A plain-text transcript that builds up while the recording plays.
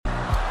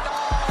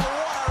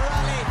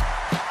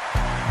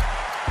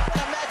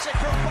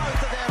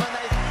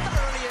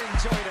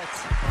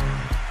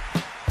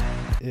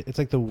it's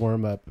like the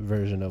warm up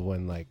version of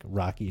when like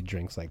Rocky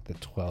drinks like the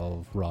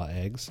 12 raw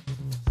eggs.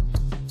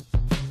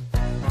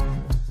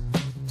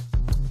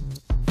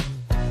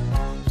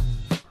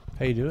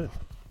 How you doing?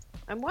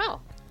 I'm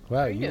well.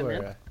 Wow, you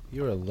doing,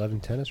 you are loving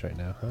tennis right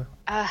now,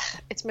 huh?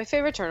 It's my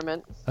favorite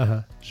tournament.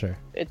 Sure.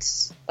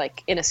 It's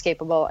like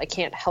inescapable. I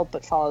can't help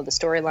but follow the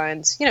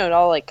storylines. You know, it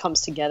all like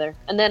comes together.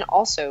 And then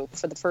also,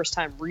 for the first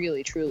time,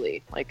 really,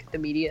 truly, like the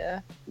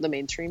media, the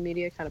mainstream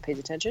media kind of pays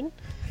attention.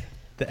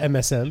 The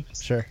MSM,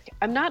 sure.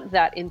 I'm not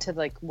that into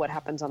like what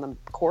happens on the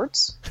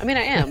courts. I mean,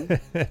 I am.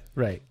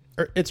 Right.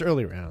 It's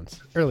early rounds.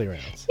 Yeah,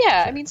 sure.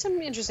 I mean,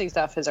 some interesting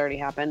stuff has already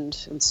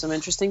happened, and some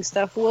interesting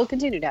stuff will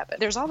continue to happen.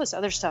 There's all this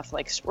other stuff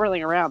like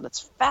swirling around that's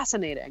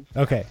fascinating.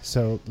 Okay,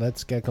 so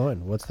let's get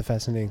going. What's the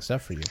fascinating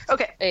stuff for you?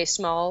 Okay, a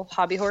small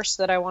hobby horse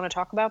that I want to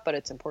talk about, but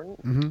it's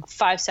important. Mm-hmm.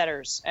 5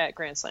 setters at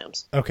Grand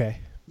Slams. Okay.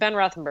 Ben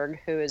Rothenberg,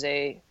 who is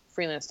a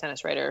freelance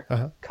tennis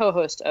writer,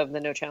 co-host of the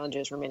No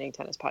Challenges Remaining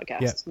Tennis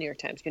podcast, New York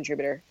Times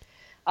contributor.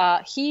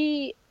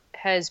 He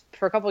has,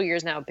 for a couple of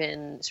years now,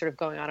 been sort of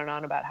going on and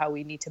on about how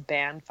we need to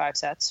ban 5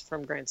 sets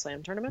from Grand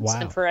Slam tournaments.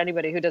 Wow. And for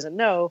anybody who doesn't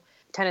know,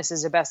 tennis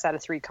is a best out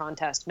of 3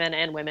 contest, men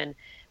and women,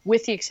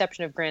 with the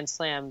exception of Grand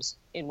Slams,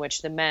 in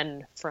which the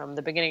men from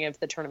the beginning of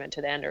the tournament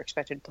to the end are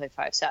expected to play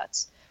 5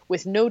 sets,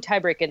 with no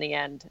tiebreak in the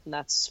end, and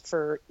that's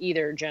for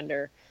either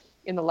gender,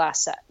 in the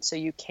last set. So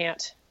you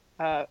can't,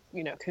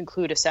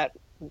 conclude a set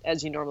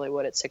as you normally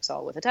would at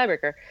 6-all with a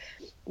tiebreaker.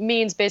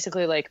 Means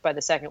basically like by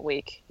the second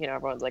week,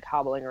 everyone's like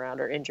hobbling around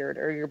or injured,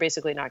 or you're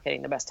basically not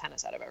getting the best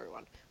tennis out of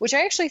everyone, which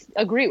I actually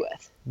agree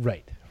with.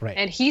 Right.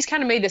 And he's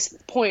kind of made this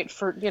point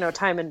for,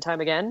 time and time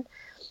again.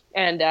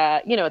 And,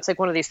 it's like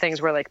one of these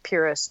things where like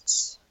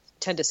purists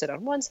tend to sit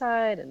on one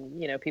side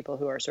and, people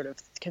who are sort of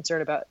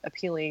concerned about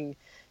appealing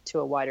to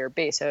a wider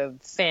base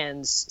of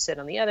fans sit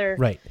on the other.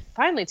 Right.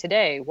 Finally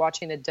today,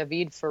 watching the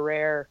David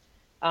Ferrer,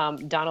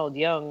 Donald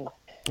Young.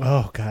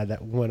 Oh God,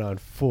 that went on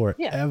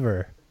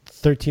forever.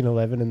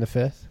 13-11 in the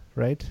 5th,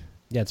 right?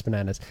 Yeah, it's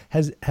bananas.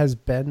 Has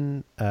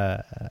Ben?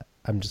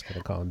 I'm just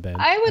gonna call him Ben.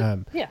 I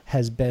would.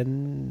 Has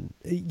Ben?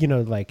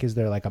 Is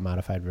there like a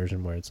modified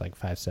version where it's like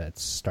 5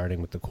 sets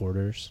starting with the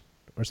quarters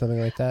or something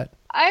like that?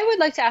 I would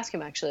like to ask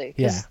him actually,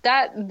 because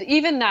that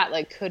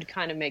like could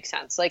kind of make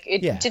sense. Like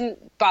it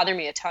didn't bother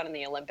me a ton in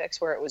the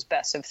Olympics where it was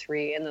best of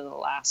 3, and then the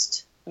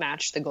last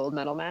match, the gold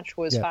medal match,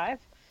 was 5.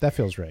 That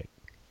feels right.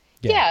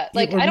 Yeah,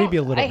 like or maybe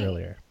a little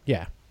earlier.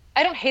 Yeah.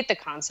 I don't hate the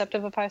concept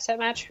of a 5-set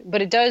match,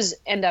 but it does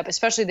end up,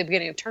 especially at the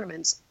beginning of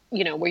tournaments,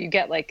 where you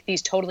get like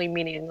these totally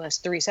meaningless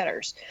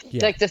 3-setters.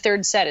 Yeah. Like the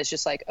 3rd set is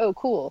just like, oh,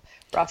 cool.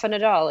 Rafa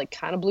Nadal like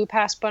kind of blew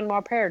past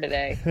Benoit Paire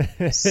today.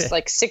 It's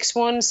like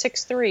 6-1,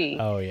 6-3.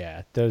 Oh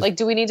yeah. Like,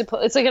 do we need to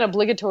put? It's like an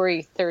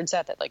obligatory 3rd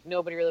set that like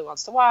nobody really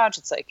wants to watch.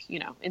 It's like,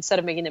 instead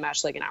of making the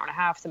match like an hour and a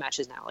half, the match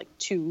is now like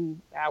 2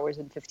 hours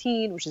and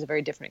 15, which is a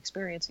very different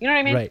experience. You know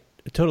what I mean? Right.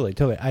 Totally.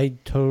 I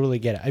totally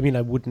get it. I mean,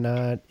 I would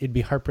not. It'd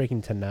be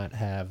heartbreaking to not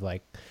have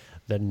like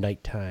the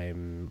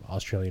nighttime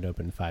Australian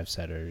Open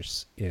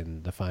 5-setters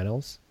in the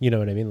finals. You know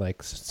what I mean?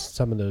 Like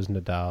some of those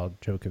Nadal,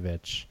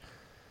 Djokovic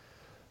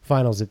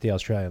finals at the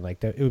Australian,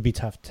 like it would be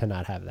tough to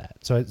not have that.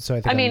 So I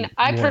think. I mean,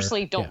 I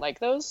personally don't like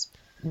those.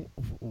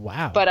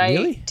 Wow. But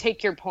really? I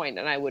take your point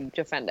and I would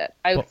defend it.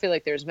 I feel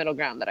like there's middle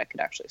ground that I could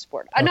actually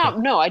support.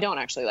 No, I don't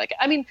actually like it.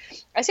 I mean,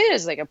 I say it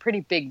as like a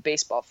pretty big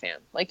baseball fan.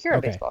 Like you're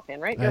a baseball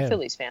fan, right? You're a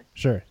Phillies fan.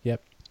 Sure.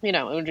 Yep.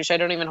 Which I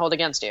don't even hold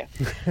against you.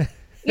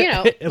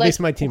 At least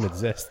my team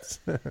exists.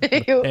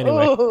 Anyway.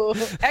 Ooh,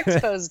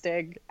 exposed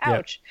dig.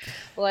 Ouch. Yep.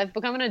 Well, I've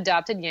become an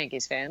adopted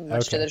Yankees fan,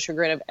 much to the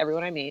chagrin of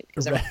everyone I meet,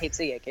 because everyone hates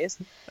the Yankees.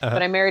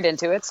 But I married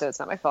into it, so it's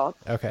not my fault.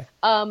 Okay.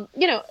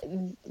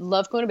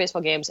 Love going to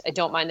baseball games. I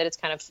don't mind that it's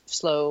kind of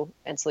slow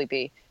and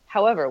sleepy.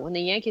 However, when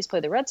the Yankees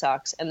play the Red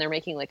Sox and they're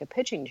making like a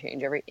pitching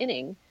change every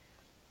inning,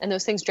 and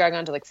those things drag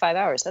on to like 5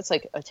 hours, that's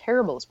like a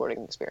terrible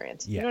sporting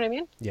experience. Yeah. You know what I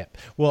mean? Yeah.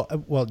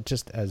 Well,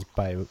 just as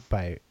by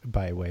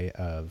way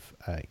of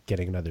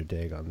getting another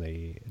dig on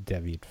the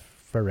David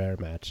Ferrer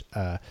match,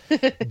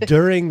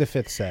 during the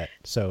 5th set,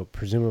 so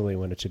presumably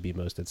when it should be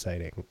most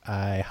exciting,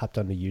 I hopped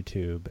onto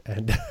YouTube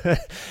and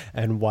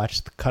and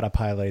watched cut up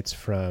highlights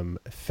from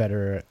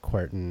Federer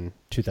Kuerten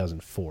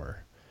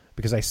 2004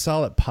 because I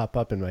saw it pop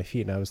up in my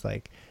feed and I was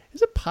like,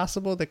 is it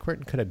possible that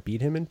Kuerten could have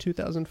beat him in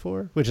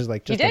 2004? Which is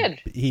like just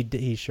he did.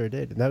 He sure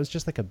did, and that was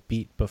just like a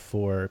beat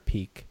before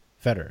peak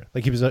Federer.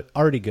 Like he was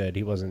already good.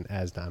 He wasn't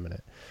as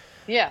dominant.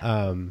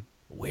 Yeah.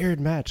 Weird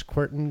match.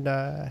 Kuerten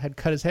had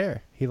cut his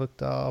hair. He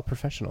looked all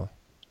professional.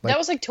 That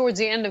was like towards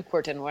the end of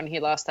Kuerten when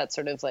he lost that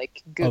sort of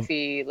like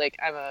goofy, like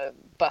I'm a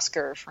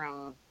busker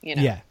from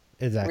Yeah.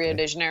 Exactly. Rio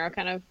de Janeiro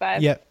kind of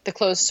vibe. Yep. The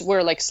clothes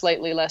were like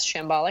slightly less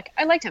shambolic.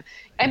 I liked him.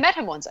 I met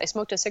him once. I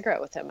smoked a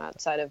cigarette with him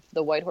outside of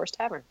the White Horse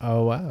Tavern.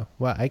 Oh, wow.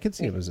 Well, I could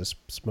see him as a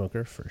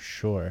smoker for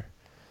sure.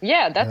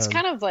 Yeah, that's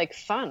kind of like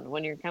fun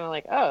when you're kind of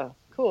like, oh,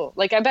 Cool.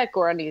 Like, I bet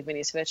Goran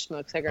Ivanisevic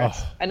smokes cigarettes.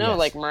 Oh, I know, yes.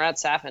 like, Murat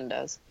Safin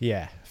does.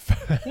 Yeah. You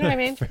know what I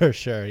mean? For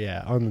sure,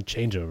 yeah. On the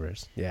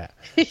changeovers. Yeah.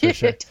 For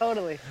sure.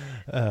 Totally.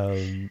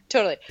 Um,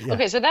 Totally. Yeah.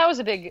 Okay, so that was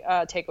a big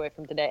takeaway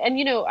from today. And,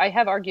 I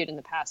have argued in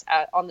the past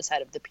on the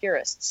side of the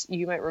purists.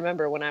 You might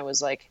remember when I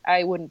was like,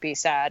 I wouldn't be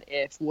sad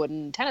if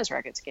wooden tennis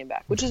rackets came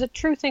back, which is a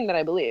true thing that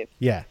I believe.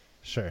 yeah,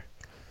 sure.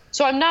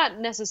 So I'm not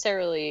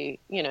necessarily,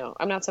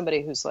 I'm not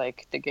somebody who's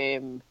like the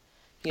game,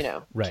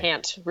 Right.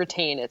 can't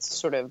retain its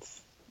sort of,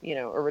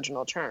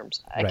 original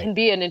charms. I Right. can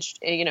be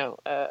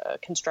a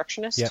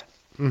constructionist. Yeah.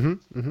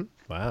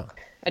 Wow.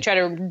 I try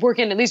to work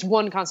in at least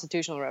one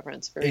constitutional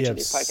reference for each Yeah, of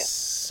these podcasts.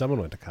 someone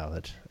went to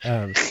college.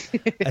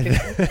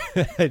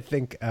 I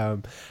think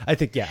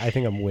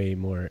I'm way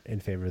more in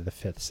favor of the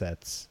fifth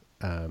sets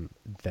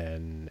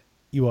than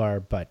you are.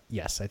 But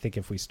yes, I think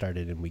if we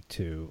started in week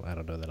 2, I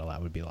don't know that a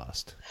lot would be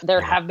lost.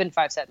 There have been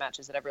 5-set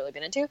matches that I've really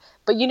been into,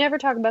 but you never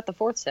talk about the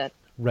 4th set.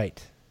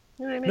 Right.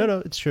 You know what I mean? No,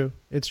 it's true.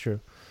 It's true.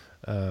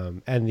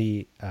 And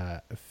the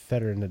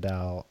Federer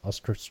Nadal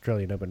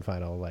Australian Open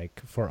final,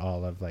 like for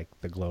all of like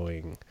the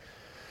glowing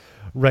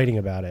writing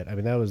about it. I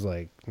mean, that was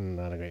like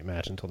not a great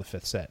match until the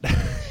 5th set.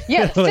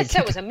 Yeah, the 5th Like,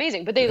 set was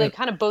amazing, but they like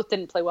kind of both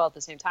didn't play well at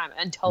the same time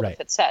until Right.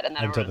 the 5th set, and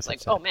then Until everyone was the like,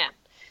 fifth set. "Oh man!"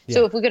 Yeah.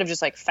 So if we could have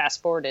just like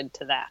fast forwarded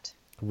to that.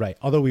 Right.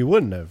 Although we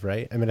wouldn't have,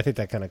 right? I mean, I think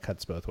that kind of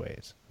cuts both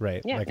ways,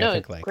 right? Yeah, Like, no, I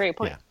think, it's like, great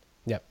point.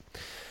 Yeah. Yep.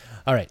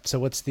 All right. So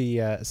what's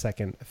the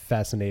second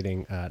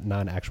fascinating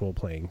non-actual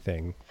playing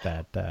thing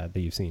that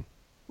you've seen?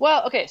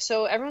 Well, okay,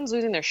 so everyone's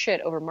losing their shit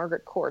over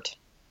Margaret Court.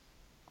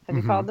 Have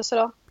Mm-hmm. you followed this at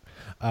all?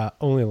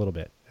 Only a little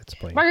bit. It's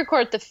playing. Margaret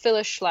Court, the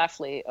Phyllis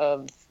Schlafly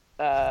of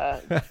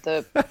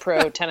the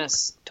pro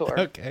tennis tour,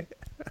 Okay.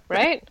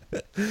 right?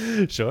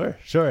 Sure.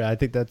 I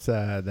think that's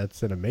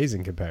an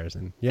amazing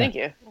comparison. Yeah. Thank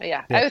you.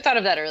 Yeah, Yeah. I thought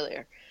of that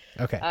earlier,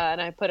 Okay.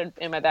 and I put it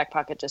in my back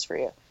pocket just for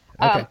you.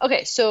 Okay.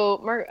 Okay, so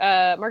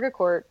Margaret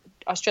Court,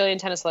 Australian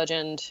tennis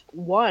legend,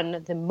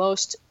 won the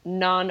most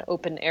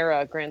non-Open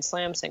era Grand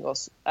Slam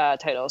singles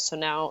titles. So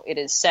now it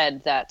is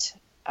said that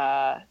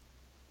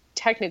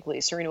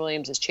technically Serena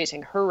Williams is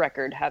chasing her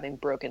record, having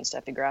broken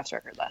Steffi Graf's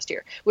record last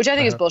year, which I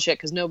think is bullshit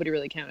because nobody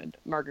really counted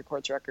Margaret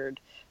Court's record,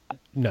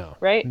 No.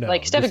 right? No,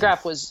 like Steffi this Graf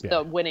is- was yeah.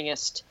 the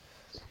winningest,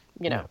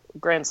 Yeah.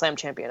 Grand Slam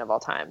champion of all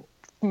time,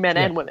 men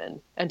and Yeah.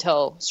 women,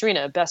 until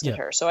Serena bested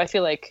Yeah. her. So I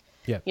feel like,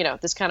 Yeah.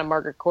 this kind of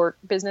Margaret Court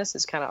business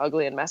is kind of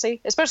ugly and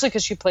messy, especially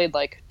because she played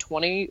like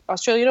 20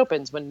 Australian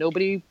Opens when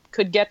nobody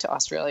could get to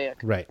Australia.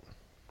 Right.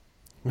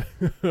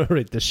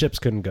 Right. The ships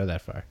couldn't go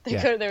that far. They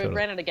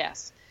ran out of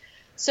gas.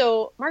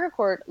 So Margaret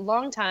Court,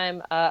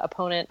 longtime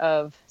opponent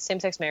of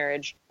same-sex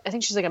marriage. I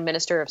think she's like a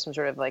minister of some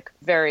sort of like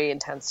very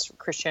intense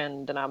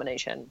Christian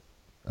denomination.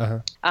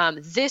 Uh-huh.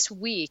 This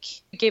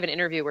week, gave an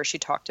interview where she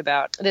talked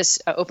about this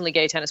openly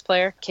gay tennis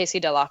player, Casey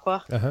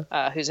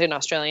Dell'Acqua, who's an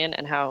Australian,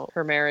 and how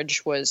her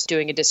marriage was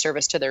doing a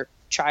disservice to their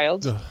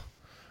child. Ugh.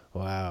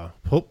 Wow.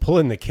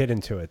 Pulling the kid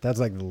into it. That's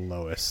like the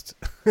lowest.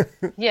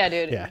 Yeah,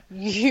 dude. Yeah.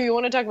 You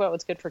want to talk about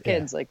what's good for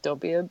kids. Yeah. Like, don't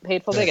be a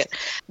hateful bigot.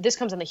 This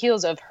comes on the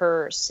heels of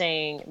her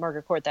saying,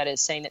 Margaret Court, that is,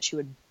 saying that she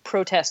would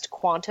protest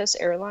Qantas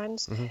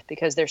Airlines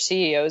because their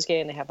CEO is gay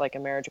and they have like a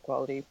marriage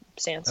equality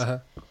stance.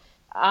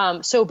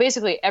 So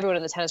basically everyone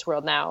in the tennis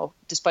world now,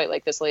 despite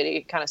like this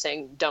lady kind of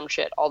saying dumb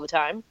shit all the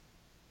time,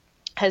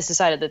 has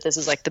decided that this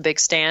is like the big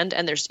stand,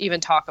 and there's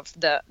even talk of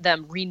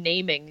them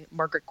renaming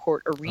Margaret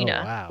Court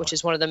Arena, wow. which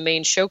is one of the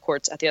main show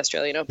courts at the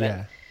Australian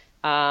Open,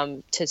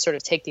 to sort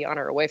of take the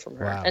honor away from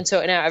her. Wow. And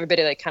so now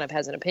everybody like kind of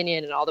has an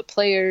opinion, and all the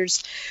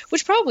players,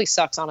 which probably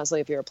sucks honestly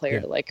if you're a player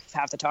Yeah. to like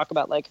have to talk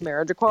about like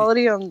marriage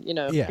equality on,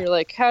 Yeah. you're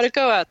like, how'd it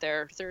go out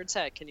there? Third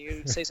set, can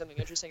you say something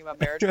interesting about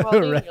marriage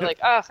equality? Right. And you're like,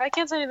 oh, I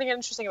can't say anything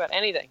interesting about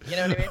anything. You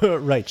know what I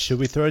mean? Right. Should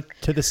we throw it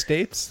to the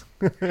States?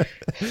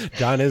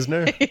 John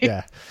Isner?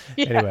 Yeah.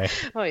 Anyway.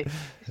 Oh, yeah.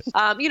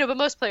 But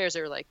most players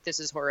are like,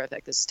 this is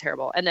horrific, this is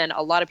terrible. And then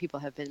a lot of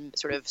people have been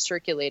sort of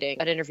circulating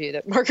an interview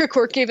that Margaret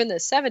Court gave in the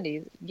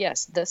 70s.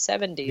 Yes, the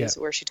 70s, Yeah.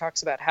 where she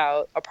talks about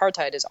how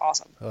apartheid is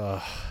awesome.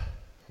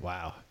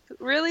 Wow.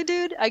 Really,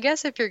 dude? I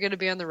guess if you're going to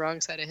be on the wrong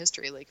side of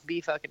history, like,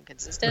 be fucking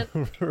consistent.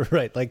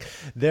 Right. Like,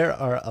 there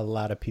are a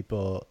lot of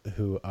people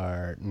who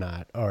are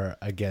not or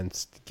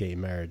against gay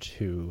marriage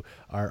who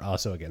are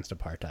also against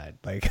apartheid.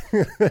 Like,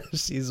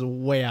 she's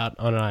way out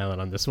on an island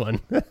on this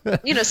one.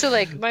 So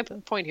like my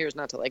point here is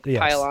not to like Yes.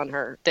 pile on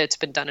her. That's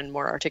been done in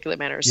more articulate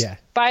manners Yeah.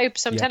 by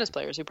some Yeah. tennis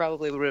players who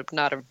probably would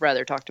not have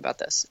rather talked about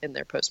this in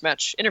their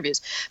post-match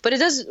interviews. But it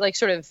does like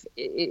sort of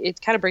it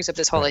kind of brings up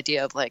this whole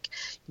idea of like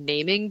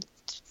naming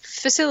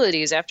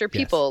facilities after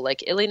people.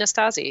 Like Ilie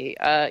Nastase,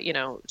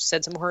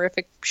 said some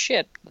horrific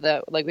shit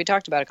that like we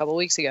talked about a couple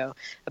weeks ago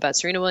about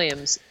Serena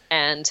Williams,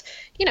 and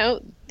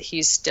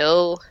he's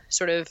still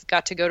sort of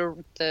got to go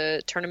to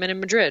the tournament in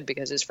Madrid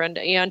because his friend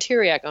Ion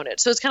Tiriac owned it.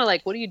 So it's kind of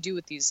like, what do you do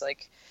with these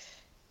like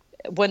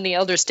when the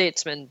elder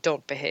statesmen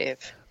don't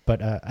behave?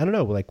 But I don't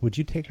know. Like, would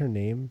you take her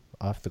name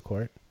off the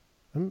court?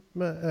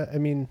 I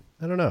mean,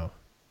 I don't know.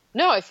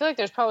 No, I feel like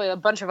there's probably a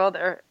bunch of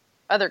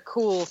other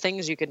cool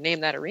things you could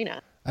name that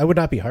arena. I would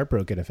not be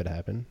heartbroken if it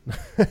happened,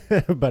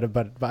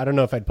 but I don't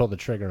know if I'd pull the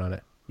trigger on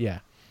it. Yeah.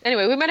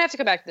 Anyway, we might have to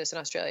come back to this in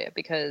Australia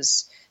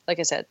because, like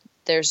I said,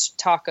 there's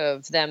talk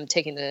of them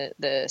taking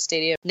the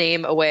stadium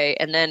name away.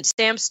 And then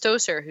Sam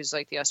Stosur, who's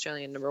like the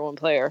Australian #1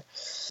 player,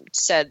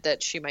 said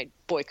that she might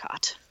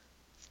boycott.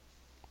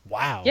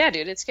 Wow. Yeah,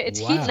 dude, it's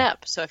heating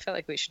up. So I feel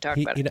like we should talk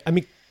about it. I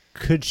mean,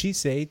 could she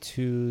say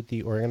to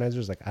the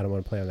organizers, like, I don't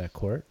want to play on that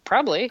court?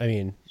 Probably. I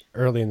mean,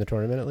 early in the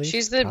tournament at least.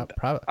 She's the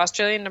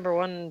Australian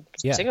 #1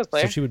 singles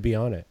player. So she would be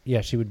on it. Yeah,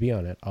 she would be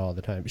on it all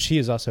the time. She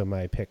is also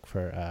my pick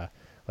for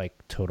like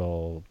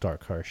total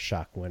dark horse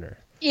shock winner.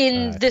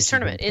 In this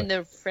tournament, in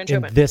the French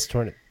Open.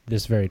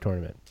 This very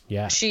tournament.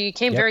 Yeah. She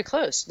came very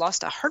close,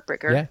 lost a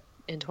heartbreaker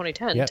in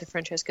 2010 to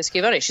Francesca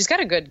Schiavone. She's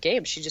got a good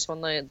game. She just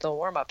won the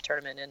warm-up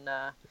tournament in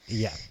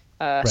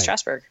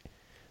Strasbourg.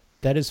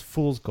 That is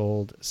fool's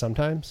gold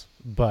sometimes,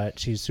 but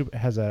she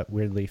has a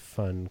weirdly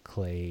fun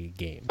clay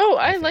game. Oh,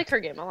 I like her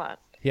game a lot.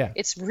 Yeah.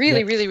 It's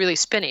really, really, really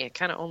spinny. It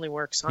kind of only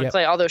works on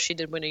clay, although she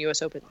did win a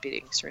U.S. Open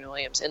beating Serena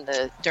Williams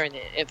during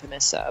the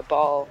infamous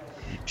ball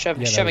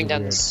shoving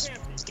down his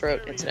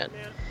throat incident.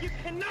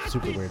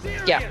 Super weird.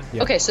 Yeah.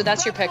 Okay, so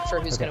that's your pick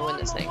for who's going to win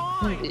this thing.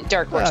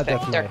 Dark horse pick.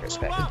 Definitely. Dark horse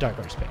pick. Dark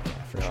horse pick,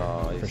 yeah, for sure.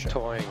 Oh, he's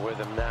toying with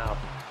him now.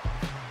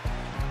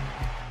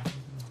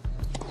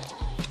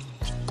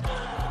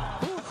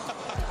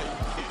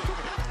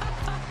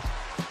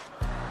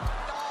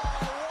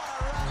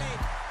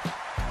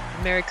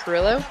 Mary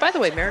Carrillo. By the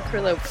way, Mary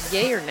Carrillo,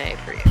 yay or nay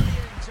for you?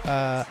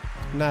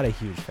 Not a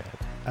huge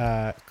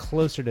fan.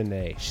 Closer to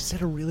nay. She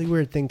said a really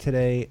weird thing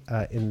today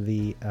in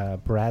the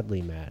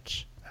Bradley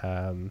match.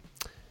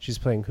 She's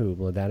playing who?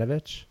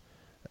 Mladenovic?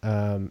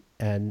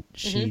 And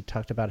she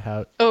talked about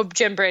how... Oh,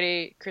 Jim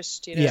Brady,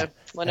 Christina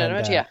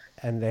Mladenovic,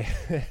 And they...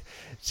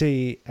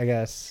 I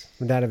guess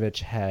Mladenovic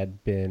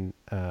had been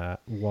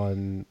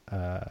won...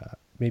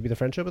 maybe the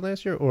French Open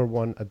last year, or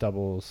won a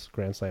doubles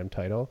Grand Slam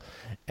title.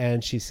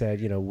 And she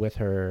said, with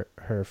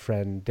her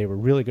friend, they were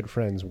really good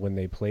friends when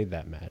they played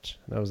that match.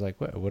 And I was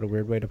like, what a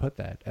weird way to put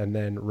that. And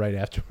then right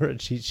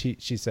afterwards,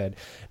 she said,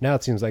 now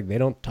it seems like they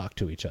don't talk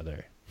to each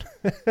other.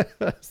 I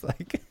was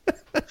like...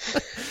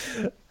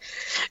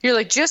 You're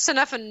like, just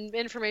enough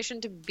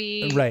information to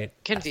be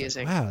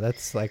confusing. Like, wow,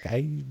 that's like,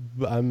 I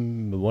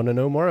want to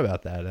know more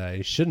about that.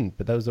 I shouldn't,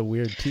 but that was a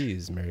weird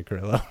tease, Mary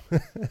Carrillo.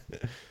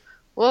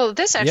 Well,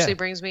 this actually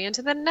brings me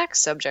into the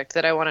next subject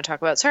that I want to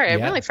talk about. Sorry,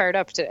 I'm really fired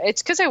up.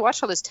 It's because I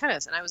watched all this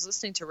tennis, and I was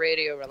listening to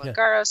Radio Roland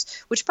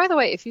Garros, which, by the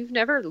way, if you've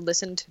never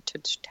listened to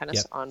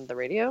tennis on the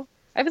radio,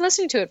 I've been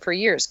listening to it for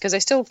years because I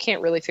still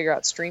can't really figure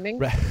out streaming.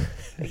 Right.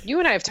 You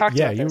and I have talked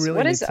about this. Really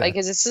what is it? Like,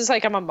 is this just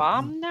like I'm a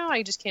mom now?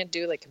 I just can't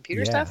do like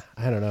computer stuff?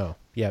 I don't know.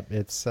 Yeah,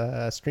 it's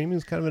streaming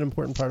is kind of an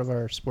important part of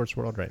our sports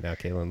world right now,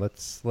 Caitlin.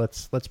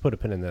 Let's put a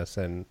pin in this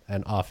and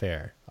off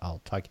air,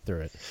 I'll talk you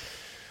through it.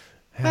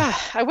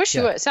 I wish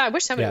you would. So I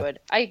wish somebody would.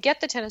 I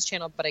get the Tennis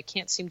Channel, but I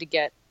can't seem to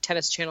get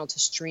Tennis Channel to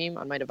stream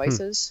on my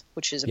devices,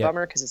 which is a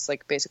bummer because it's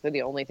like basically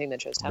the only thing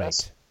that shows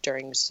tennis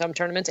during some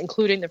tournaments,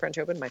 including the French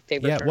Open, my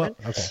favorite tournament.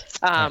 Well,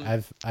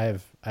 okay. I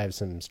have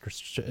some.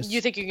 You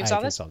think you can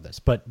solve this?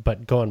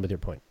 But go on with your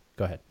point.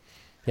 Go ahead.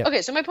 Yep.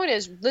 Okay, so my point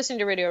is, listening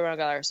to Radio Roland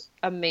Garros,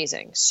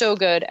 amazing, so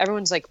good.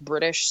 Everyone's like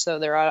British, so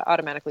they're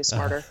automatically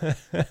smarter.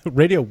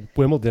 Radio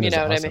Wimbledon is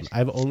awesome. What I mean?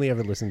 I've only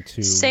ever listened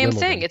to same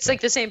Wimbledon, thing. It's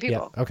like the same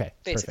people. Yeah. Okay,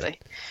 basically.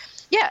 Perfect.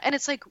 Yeah, and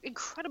it's like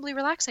incredibly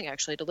relaxing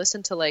actually to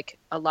listen to like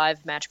a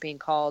live match being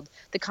called.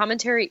 The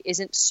commentary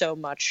isn't so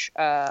much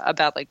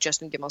about like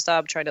Justin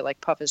Gimelstob trying to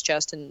like puff his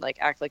chest and like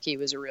act like he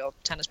was a real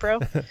tennis pro,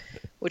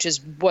 which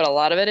is what a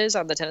lot of it is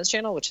on the Tennis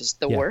Channel, which is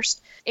the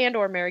worst. And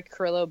or Mary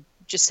Carrillo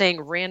just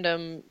saying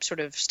random sort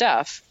of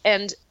stuff.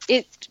 And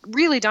it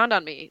really dawned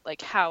on me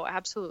like how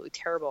absolutely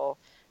terrible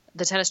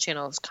the Tennis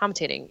Channel's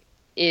commentating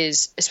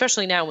is,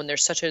 especially now when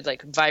there's such a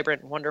like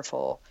vibrant,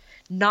 wonderful,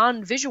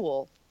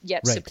 non-visual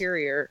yet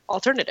superior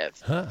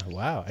alternative.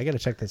 Wow, I got to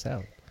check this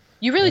out.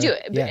 You really do.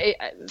 Yeah.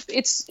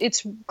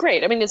 It's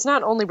great. I mean, it's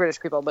not only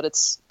British people, but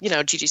it's,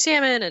 Gigi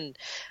Salmon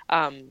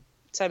and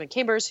Simon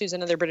Chambers, who's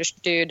another British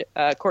dude,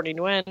 Courtney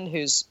Nguyen,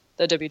 who's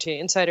the WTA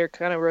insider,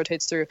 kind of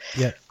rotates through.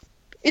 Yeah.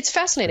 It's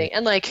fascinating. Right.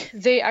 And like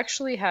they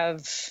actually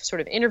have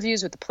sort of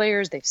interviews with the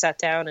players. They've sat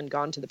down and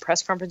gone to the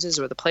press conferences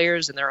where the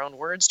players in their own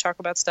words talk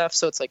about stuff.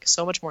 So it's like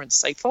so much more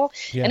insightful.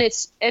 Yeah.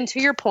 And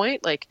to your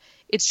point, like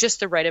it's just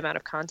the right amount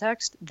of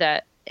context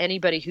that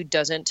anybody who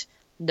doesn't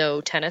know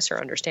tennis or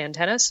understand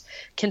tennis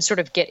can sort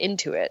of get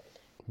into it.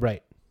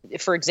 Right.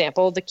 For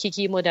example, the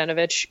Kiki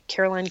Mladenovic,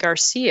 Caroline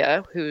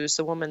Garcia, who's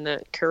the woman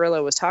that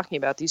Carrillo was talking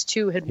about. These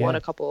two had won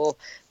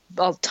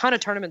a ton of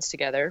tournaments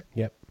together.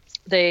 Yep.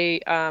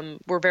 They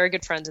were very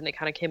good friends, and they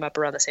kind of came up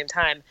around the same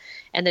time.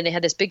 And then they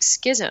had this big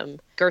schism.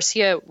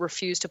 Garcia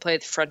refused to play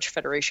the French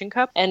Federation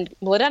Cup, and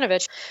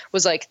Mladenovic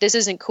was like, this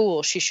isn't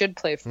cool. She should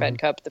play Fed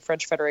Cup. The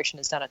French Federation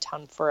has done a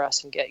ton for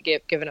us and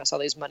given us all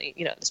these money,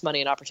 this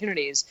money and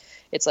opportunities.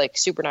 It's like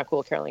super not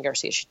cool. Caroline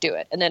Garcia should do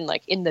it. And then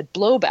like in the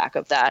blowback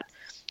of that,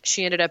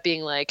 she ended up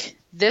being like,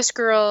 this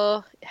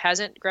girl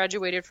hasn't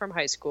graduated from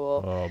high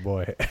school. Oh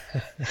boy.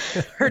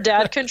 Her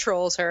dad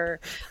controls her.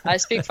 I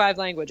speak 5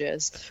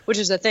 languages, which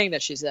is a thing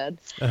that she said,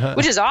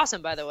 which is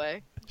awesome, by the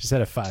way. She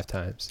said it 5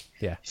 times.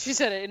 Yeah. She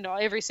said it in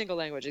every single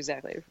language,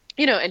 exactly.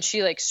 You know, and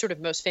she like sort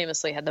of most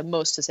famously had the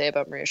most to say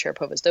about Maria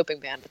Sharapova's doping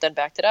ban, but then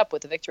backed it up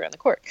with a victory on the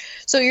court.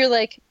 So you're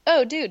like,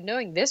 oh, dude,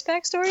 knowing this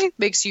backstory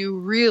makes you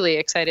really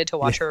excited to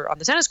watch her on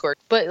the tennis court.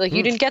 But like,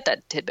 you didn't get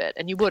that tidbit,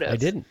 and you would have. I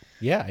didn't.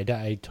 Yeah,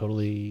 I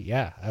totally.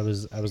 Yeah, I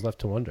was left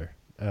to wonder.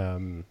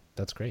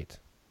 That's great.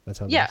 That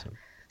sounds awesome.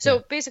 So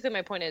basically,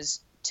 my point is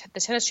the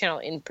Tennis Channel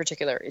in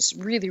particular is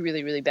really,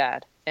 really, really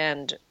bad,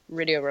 and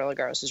Radio Roland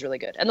Garros is really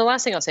good. And the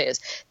last thing I'll say is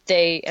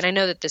and I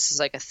know that this is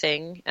like a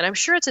thing, and I'm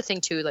sure it's a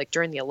thing too, like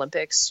during the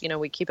Olympics, you know,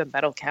 we keep a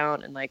medal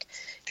count, and like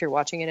if you're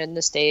watching it in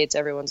the States,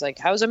 everyone's like,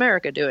 how's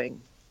America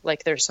doing?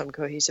 Like there's some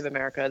cohesive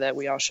America that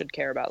we all should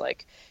care about,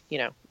 like, you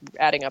know,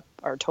 adding up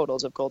our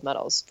totals of gold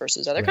medals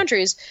versus other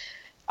countries.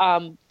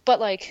 But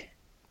like,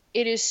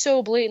 it is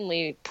so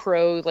blatantly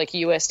pro like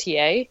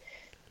USTA,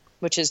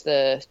 which is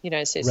the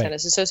United States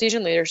Tennis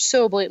Association. They're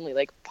so blatantly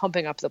like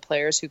pumping up the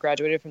players who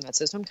graduated from that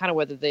system, kind of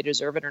whether they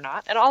deserve it or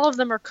not. And all of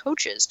them are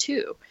coaches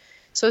too.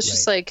 So it's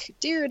just like,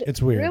 dude,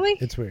 it's weird. Really?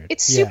 It's weird.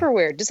 It's super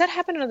weird. Does that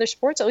happen in other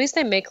sports? At least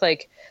they make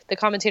like the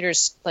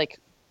commentators like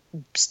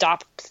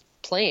stop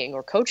playing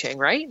or coaching,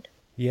 right?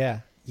 Yeah.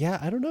 Yeah.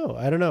 I don't know.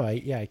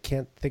 I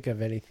can't think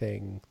of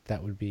anything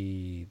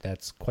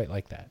that's quite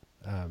like that.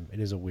 It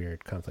is a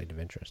weird conflict of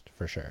interest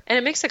for sure. And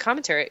it makes the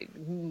commentary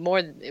more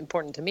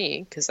important to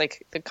me because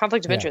like the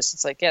conflict of interest,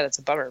 it's like, yeah, that's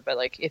a bummer. But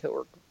like if it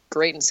were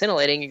great and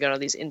scintillating, you got all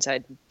these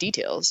inside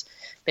details,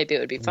 maybe it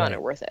would be fun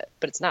or worth it.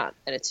 But it's not.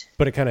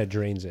 But it kind of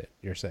drains it,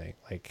 you're saying.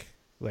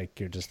 Like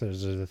you're just,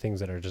 those are the things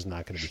that are just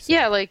not going to be said.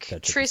 Yeah,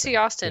 like Tracy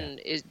Austin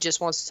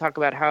just wants to talk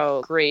about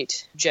how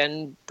great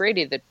Jen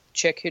Brady, the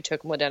chick who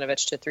took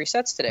Mladenovic to 3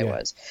 sets today,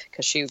 was,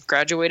 because she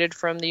graduated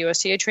from the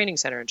USTA training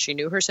center and she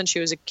knew her since she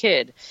was a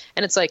kid.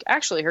 And it's like,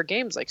 actually, her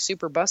game's like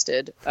super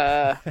busted.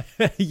 Yeah,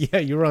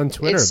 you were on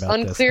Twitter it's about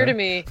unclear this,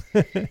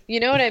 to me. You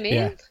know what I mean?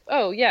 Yeah.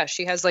 Oh, yeah,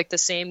 she has like the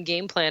same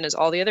game plan as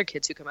all the other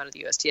kids who come out of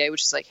the USTA,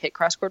 which is like hit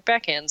cross-court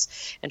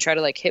backhands and try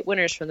to like hit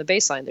winners from the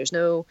baseline. There's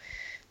no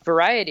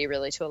variety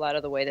really to a lot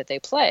of the way that they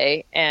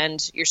play,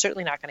 and you're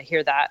certainly not going to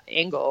hear that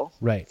angle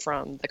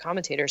from the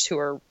commentators who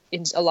are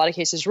in a lot of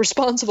cases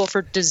responsible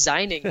for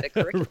designing the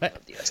curriculum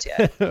of the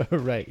USTA.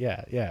 Right.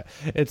 Yeah.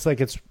 It's like,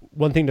 it's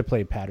one thing to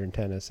play pattern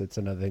tennis, it's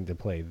another thing to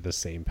play the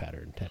same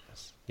pattern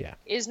tennis. Yeah.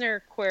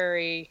 Isner,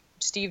 Querrey,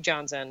 Steve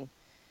Johnson,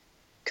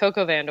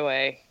 Coco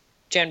Vandeweghe,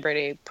 Jen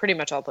Brady pretty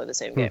much all play the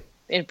same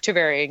game to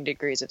varying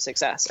degrees of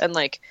success. And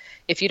like,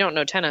 if you don't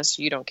know tennis,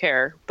 you don't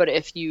care. But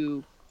if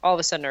you all of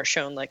a sudden are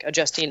shown like a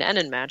Justine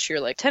Henin match, you're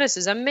like, tennis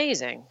is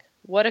amazing.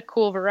 What a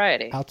cool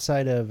variety.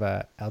 Outside of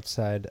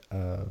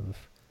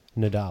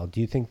Nadal, do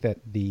you think that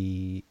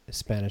the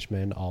Spanish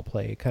men all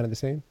play kind of the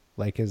same?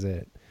 Like, is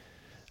it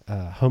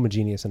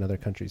homogeneous in other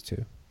countries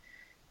too?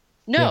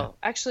 No,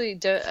 actually,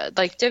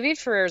 David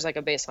Ferrer is like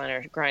a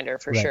baseliner grinder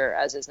for sure,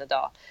 as is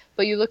Nadal.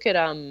 But you look at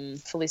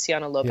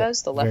Feliciano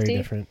Lopez, the lefty. Very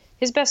different.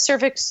 His best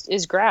service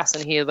is grass,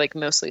 and he like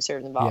mostly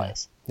serves in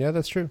volleys. Yeah,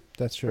 that's true.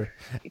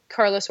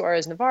 Carlos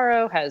Suarez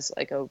Navarro has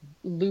like a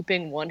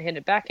looping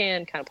one-handed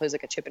backhand, kind of plays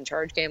like a chip and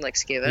charge game like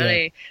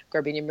Schiavone. Yeah.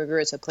 Garbine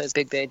Muguruza plays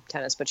big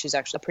tennis, but she's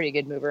actually a pretty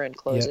good mover and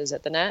closes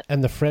at the net.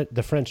 And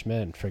the French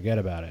men, forget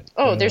about it.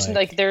 Oh,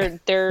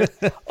 they're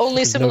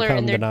only similar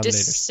in their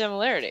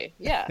dissimilarity.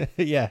 Yeah.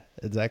 Yeah,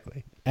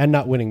 exactly. And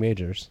not winning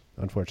majors,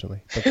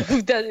 unfortunately.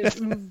 That is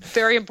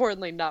very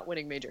importantly not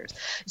winning majors.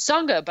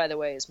 Tsonga, by the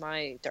way, is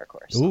my dark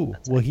horse. Ooh,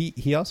 well,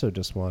 he also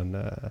just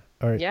won.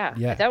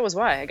 Yeah, that was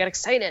why I got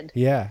excited.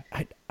 Yeah,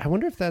 I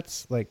wonder if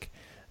that's like,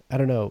 I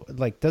don't know,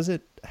 like,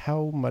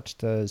 how much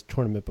does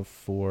tournament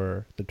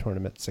before the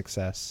tournament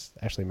success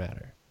actually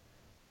matter?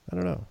 I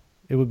don't know.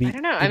 It would be. I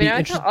don't know. I mean,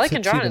 all I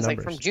can draw on is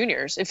like from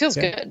juniors. It feels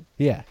good.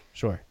 Yeah,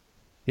 sure.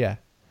 Yeah.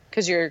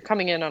 Because you're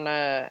coming in on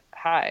a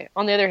high.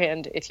 On the other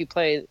hand, if you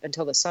play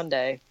until the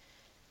Sunday,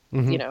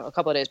 you know, a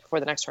couple of days before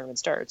the next tournament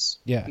starts,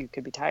 you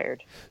could be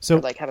tired. Or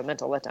like have a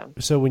mental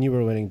letdown. So when you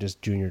were winning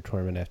just junior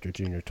tournament after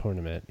junior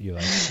tournament, you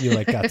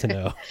got to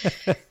know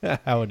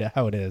how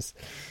it is.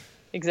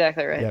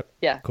 Exactly right. Yep.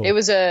 Yeah. Cool. It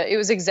was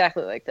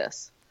exactly like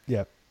this.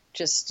 Yep.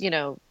 Just,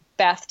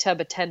 bathtub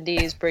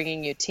attendees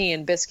bringing you tea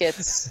and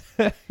biscuits.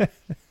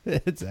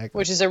 Exactly.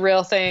 Which is a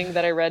real thing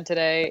that I read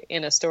today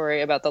in a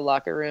story about the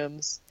locker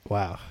rooms.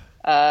 Wow.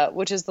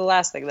 Which is the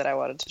last thing that I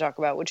wanted to talk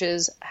about, which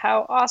is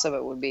how awesome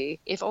it would be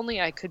if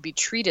only I could be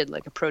treated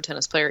like a pro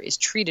tennis player is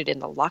treated in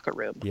the locker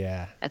room.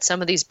 Yeah. At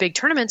some of these big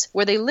tournaments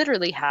where they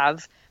literally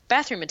have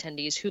bathroom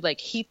attendees who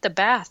like heat the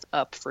bath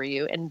up for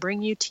you and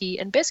bring you tea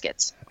and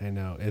biscuits. I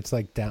know. It's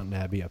like Downton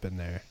Abbey up in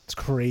there. It's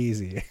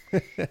crazy.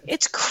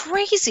 It's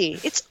crazy.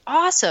 It's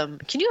awesome.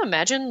 Can you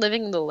imagine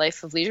living the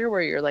life of leisure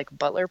where your like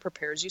butler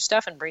prepares you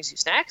stuff and brings you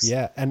snacks?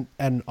 Yeah,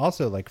 and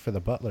also like for the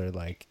butler,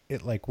 like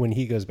it, like when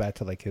he goes back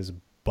to like his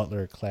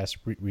butler class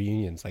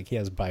reunions. Like he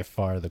has by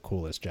far the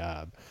coolest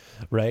job,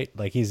 right?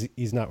 Like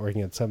he's not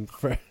working at some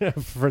for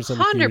some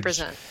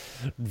 100%.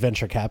 huge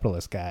venture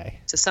capitalist guy.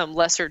 To some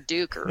lesser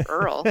Duke or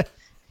Earl.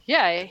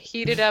 Yeah, I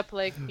heated up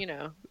like,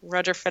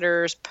 Roger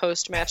Federer's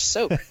post-match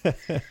soap.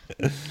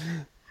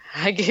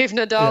 I gave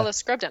Nadal a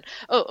scrub down.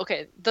 Oh,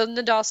 okay. The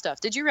Nadal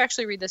stuff. Did you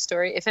actually read this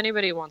story? If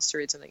anybody wants to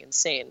read something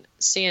insane,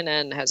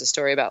 CNN has a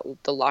story about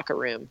the locker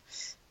room,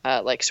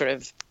 like sort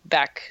of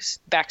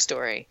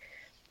backstory.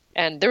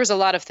 And there was a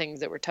lot of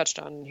things that were touched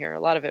on here. A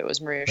lot of it was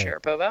Maria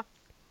Sharapova,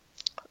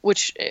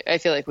 which I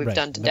feel like we've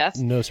done to death.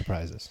 No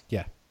surprises.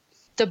 Yeah.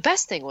 The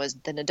best thing was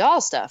the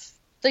Nadal stuff.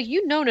 Like,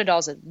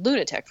 Nadal's a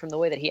lunatic from the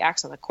way that he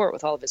acts on the court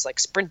with all of his like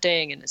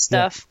sprinting and his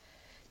stuff. Yeah.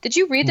 Did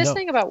you read this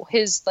thing about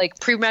his like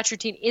pre-match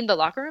routine in the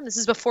locker room? This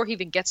is before he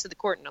even gets to the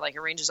court and like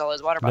arranges all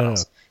his water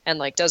bottles and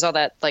like does all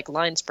that like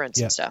line sprints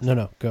and stuff.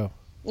 No, go.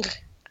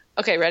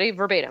 Okay, ready?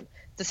 Verbatim.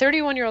 The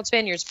 31-year-old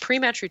Spaniard's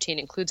pre-match routine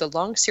includes a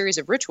long series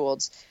of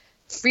rituals,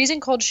 freezing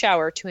cold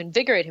shower to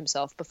invigorate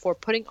himself before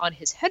putting on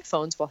his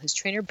headphones while his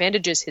trainer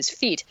bandages his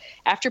feet.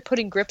 After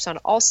putting grips on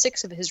all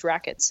 6 of his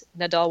rackets,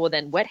 Nadal will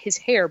then wet his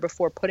hair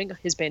before putting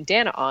his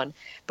bandana on,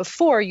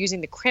 before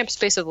using the cramped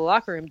space of the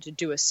locker room to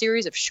do a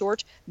series of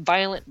short,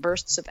 violent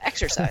bursts of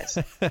exercise.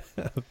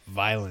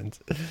 Violent.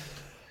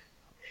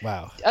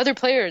 Wow. Other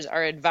players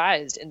are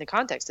advised in the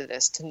context of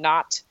this to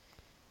not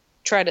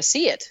try to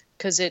see it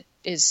because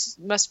it's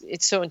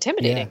so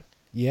intimidating.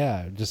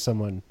 Yeah, just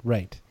someone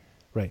right.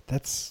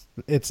 It's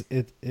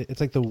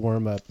like the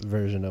warm up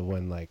version of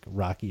when like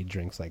Rocky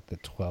drinks like the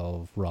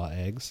 12 raw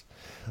eggs.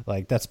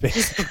 Like that's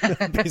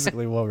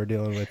basically what we're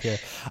dealing with here.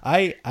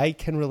 I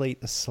can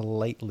relate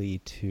slightly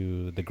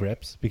to the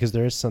grips because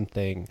there is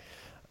something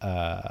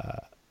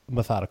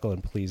methodical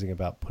and pleasing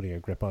about putting a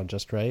grip on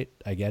just right.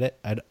 I get it.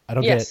 I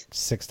don't get it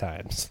 6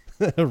 times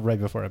right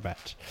before a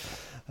match.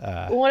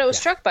 What I was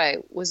struck by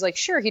was like,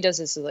 sure, he does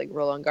this with like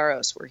Roland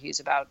Garros where he's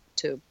about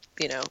to,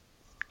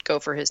 go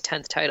for his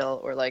 10th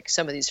title or like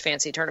some of these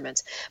fancy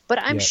tournaments.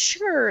 But I'm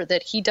sure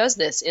that he does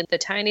this in the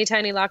tiny,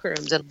 tiny locker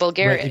rooms in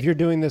Bulgaria. Right. If you're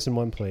doing this in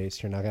one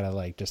place, you're not going to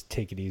like just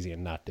take it easy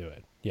and not do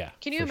it. Yeah.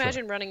 Can you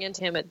imagine running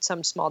into him at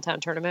some small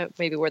town tournament,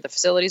 maybe where the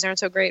facilities aren't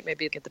so great,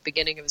 maybe at the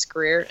beginning of his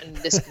career, and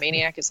this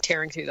maniac is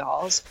tearing through the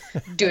halls,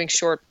 doing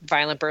short,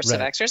 violent bursts of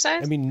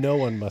exercise? I mean, no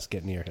one must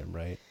get near him,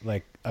 right?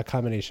 Like a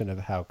combination of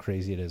how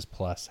crazy it is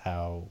plus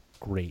how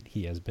great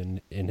he has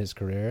been in his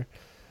career.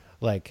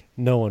 Like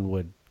no one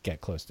would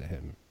get close to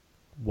him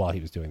while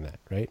he was doing that,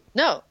 right?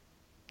 No.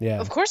 Yeah.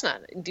 Of course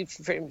not.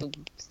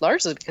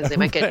 Largely because they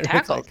might get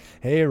tackled. Like,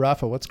 hey,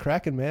 Rafa, what's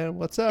cracking, man?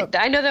 What's up?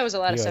 I know that was a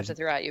lot of stuff to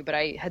throw at you, but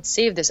I had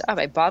saved this up.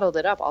 I bottled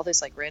it up, all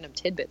this like random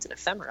tidbits and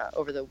ephemera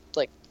over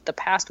the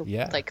past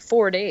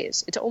 4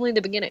 days. It's only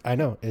the beginning. I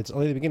know. It's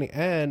only the beginning.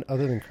 And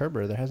other than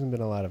Kerber, there hasn't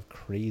been a lot of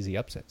crazy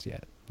upsets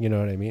yet. You know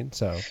what I mean?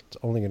 So it's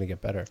only going to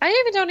get better.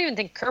 Don't even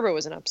think Kerber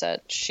was an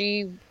upset.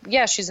 She's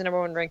the number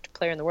 1 ranked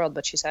player in the world,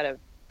 but she's had a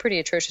pretty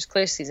atrocious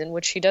clay season,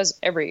 which she does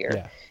every year.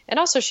 Yeah. And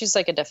also she's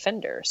like a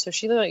defender, so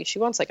she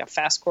wants like a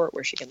fast court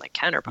where she can like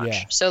counterpunch.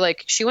 Yeah. So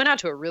like she went out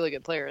to a really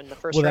good player in the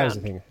first round. Well, that was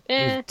the thing.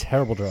 It was a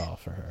terrible draw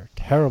for her.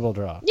 Terrible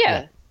draw.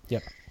 Yeah.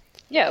 Yep.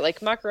 Yeah, like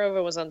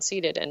Makarova was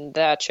unseated, and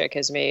that chick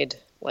has made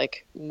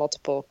like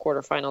multiple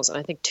quarterfinals and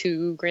I think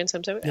 2 Grand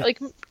Slams. Yeah. Like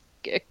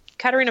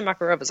Katerina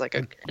Makarova is like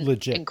a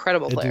legit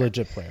incredible player.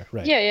 Legit player,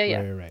 right? Yeah.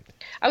 Right.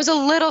 I was a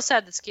little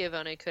sad that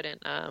Schiavone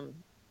couldn't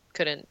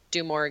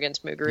do more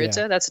against Muguruza.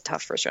 Yeah. That's a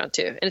tough first round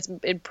too, and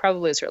it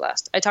probably is her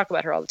last. I talk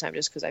about her all the time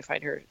just because I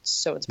find her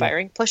so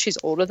inspiring. Yeah. Plus, she's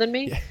older than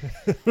me.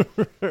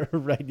 Yeah.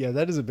 Right? Yeah,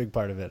 that is a big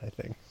part of it. I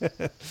think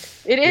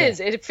it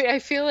is. I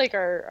feel like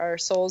our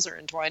souls are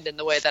entwined in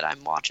the way that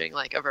I'm watching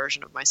like a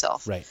version of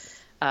myself, right?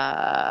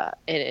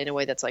 In a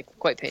way that's like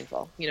quite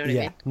painful. You know what I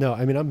mean? No,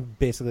 I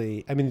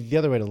mean, the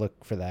other way to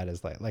look for that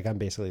is like I'm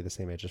basically the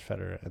same age as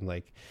Federer, and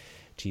like,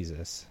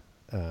 Jesus.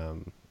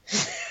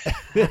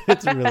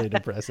 It's really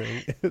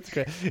depressing. It's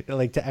great.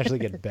 Like to actually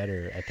get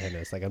better at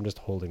tennis. Like I'm just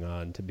holding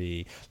on to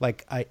be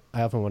like, I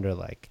often wonder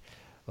like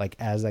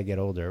as I get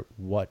older,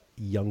 what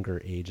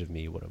younger age of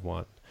me would have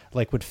won?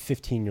 Like would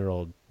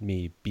 15-year-old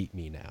me beat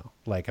me now?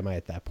 Like, am I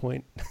at that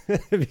point?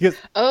 Because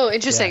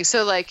interesting. Yeah.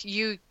 So like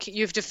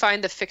you've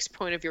defined the fixed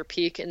point of your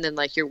peak and then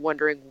like you're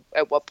wondering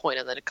at what point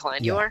in the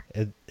decline you are?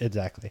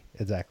 Exactly.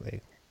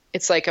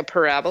 It's like a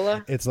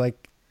parabola? It's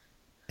like,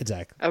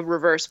 exactly. A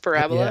reverse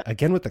parabola. Yeah,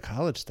 again with the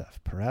college stuff,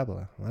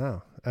 parabola.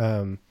 Wow.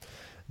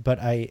 But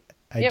I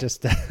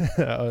just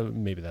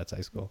maybe that's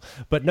high school.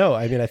 But no,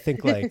 I mean I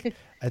think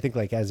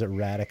like as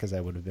erratic as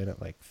I would have been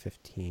at like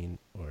 15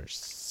 or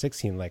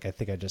 16, like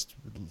I just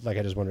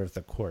wonder if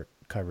the court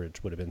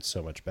coverage would have been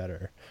so much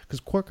better, because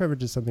court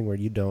coverage is something where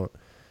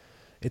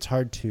it's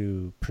hard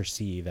to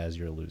perceive as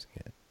you're losing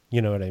it.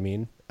 You know what I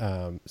mean?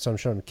 So I'm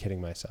sure I'm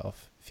kidding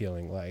myself,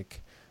 feeling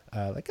like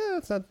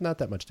it's not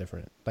that much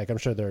different. Like I'm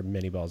sure there are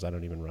many balls I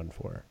don't even run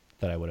for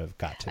that I would have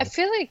got to. I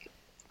feel like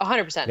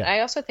 100%. Yeah.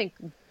 I also think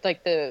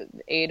like the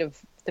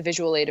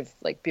visual aid of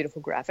like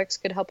beautiful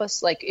graphics could help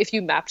us. Like if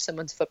you mapped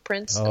someone's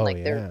footprints and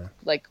like their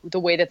like the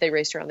way that they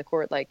raced around the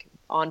court, like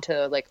onto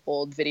like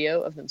old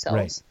video of themselves.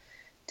 Right.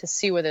 To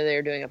see whether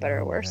they're doing it better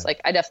or worse. Yeah.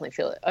 Like I definitely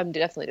feel it. I'm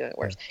definitely doing it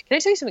worse. Can I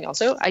tell you something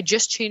also? I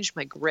just changed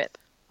my grip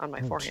on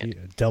my forehand.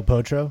 Del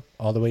Potro,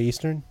 all the way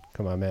Eastern?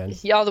 Come on, man.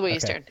 Yeah, all the way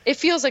Eastern. It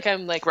feels like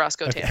I'm like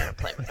Roscoe Tanner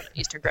playing with an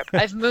Eastern grip.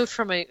 I've moved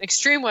from an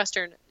extreme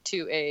Western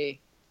to a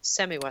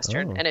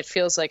semi-Western, and it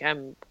feels like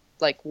I'm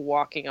like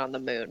walking on the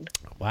moon.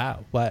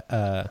 Wow. What?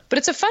 But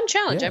it's a fun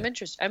challenge. Yeah.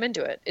 I'm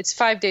into it. It's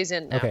 5 days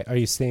in now. Okay. Are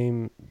you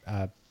same?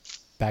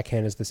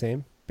 Backhand is the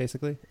same,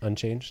 basically,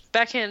 unchanged.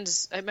 My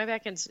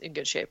backhand's in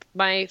good shape.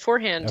 My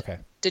forehand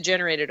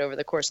degenerated over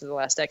the course of the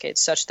last decade,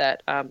 such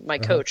that my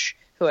coach,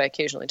 who I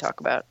occasionally talk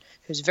about,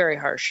 who's very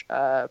harsh,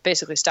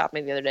 basically stopped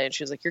me the other day, and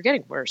she was like, "You're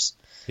getting worse."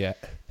 Yeah.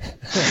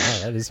 Wow,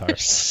 that is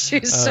harsh.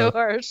 She's so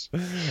harsh.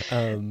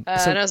 And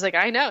I was like,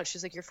 "I know."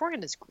 She's like, "Your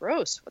forehand is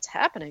gross. What's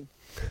happening?"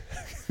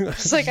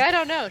 She's like, "I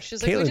don't know."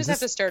 She's like, Caitlin, "We just have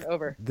to start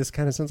over." This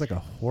kind of sounds like a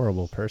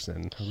horrible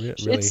person. Really.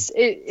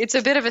 It's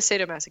a bit of a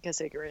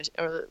sadomasochistic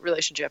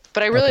relationship,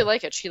 but I really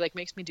like it. She like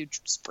makes me do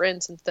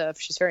sprints and stuff.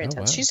 She's very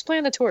intense. Wow. She's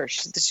playing the tour.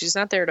 She's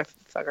not there to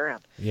fuck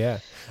around. Yeah.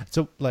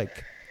 So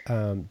like,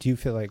 do you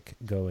feel like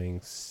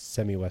going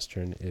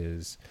semi-Western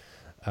is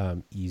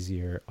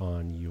easier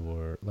on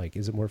your, like,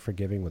 is it more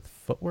forgiving with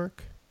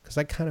footwork? Because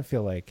I kind of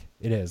feel like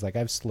it is. Like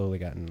I've slowly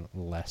gotten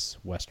less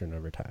Western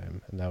over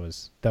time, and that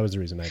was the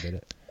reason I did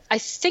it. I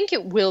think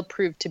it will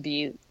prove to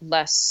be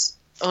less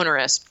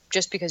onerous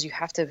just because you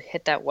have to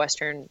hit that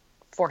Western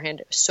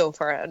forehand so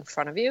far out in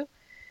front of you.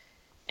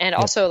 And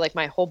also, like,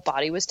 my whole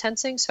body was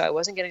tensing, so I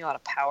wasn't getting a lot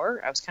of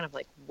power. I was kind of,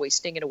 like,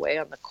 wasting it away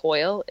on the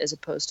coil as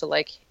opposed to,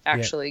 like,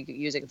 actually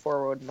using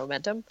forward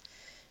momentum.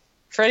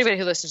 For anybody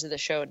who listens to this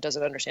show and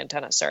doesn't understand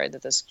tennis, sorry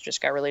that this just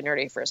got really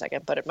nerdy for a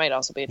second, but it might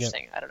also be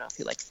interesting. I don't know if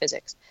you like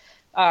physics.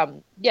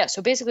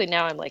 So basically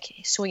now I'm, like,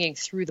 swinging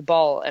through the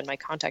ball, and my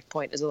contact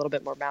point is a little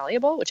bit more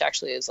malleable, which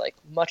actually is, like,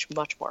 much,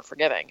 much more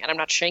forgiving. And I'm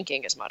not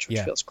shanking as much,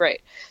 which feels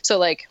great. So,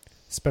 like...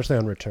 Especially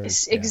on return.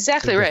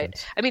 Exactly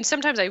right. I mean,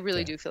 sometimes I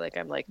really do feel like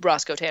I'm like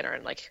Roscoe Tanner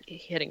and like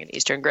hitting an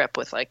Eastern grip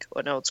with like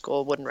an old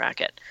school wooden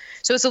racket.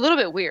 So it's a little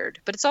bit weird,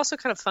 but it's also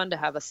kind of fun to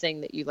have a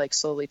thing that you like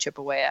slowly chip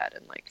away at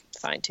and like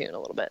fine tune a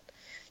little bit.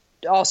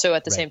 Also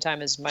at the same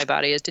time as my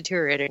body is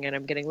deteriorating and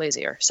I'm getting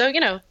lazier. So, you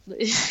know,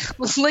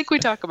 like we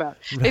talk about,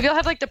 maybe I'll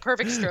have like the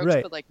perfect strokes,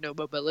 but like no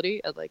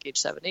mobility at like age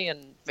 70,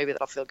 and maybe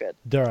that'll feel good.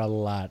 There are a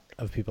lot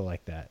of people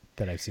like that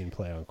I've seen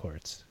play on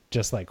courts.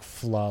 Just like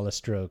flawless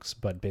strokes,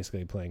 but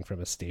basically playing from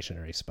a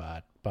stationary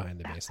spot behind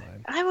the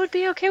baseline. I would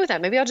be okay with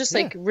that. Maybe I'll just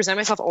like resign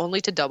myself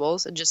only to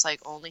doubles and just like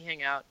only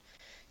hang out,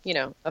 you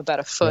know, about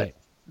a foot,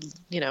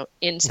 you know,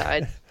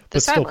 inside the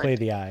but sideline. Still play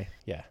the eye.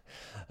 Yeah.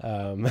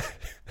 And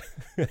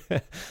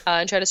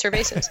try to serve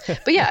aces.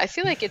 But yeah, I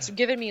feel like it's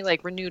given me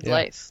like renewed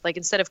life. Like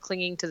instead of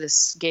clinging to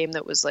this game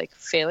that was like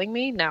failing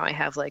me, now I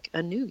have like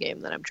a new game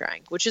that I'm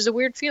trying, which is a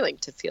weird feeling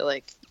to feel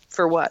like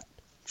for what?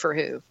 For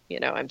who? You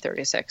know, I'm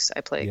 36.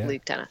 I play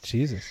league tennis.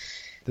 Jesus,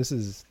 this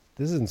is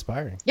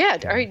inspiring. Yeah,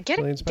 all right, get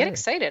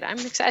excited. I'm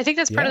excited. I think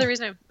that's part of the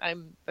reason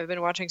I've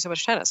been watching so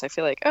much tennis. I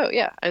feel like, oh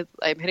yeah,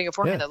 I'm hitting a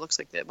forehand that looks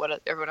like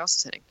what everyone else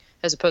is hitting,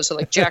 as opposed to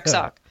like Jack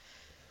Sock.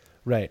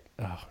 Right.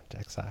 Oh,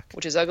 Jack Sock.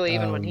 Which is ugly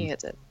even when he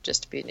hits it.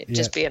 Just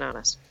being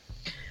honest.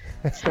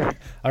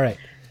 All right,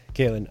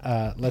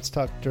 Caitlin. Let's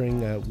talk during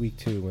week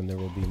 2 when there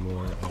will be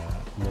more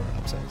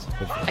upsets.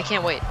 I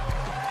can't wait.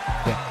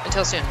 Yeah.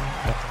 Until soon.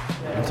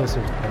 Until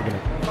soon. Have a good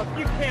night. Look,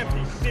 you can't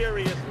be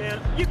serious, man.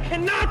 You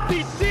cannot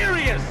be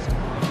serious.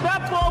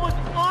 That ball was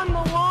on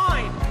the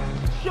line.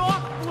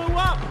 Chalk flew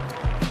up.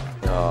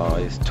 Oh,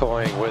 he's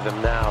toying with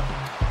him now.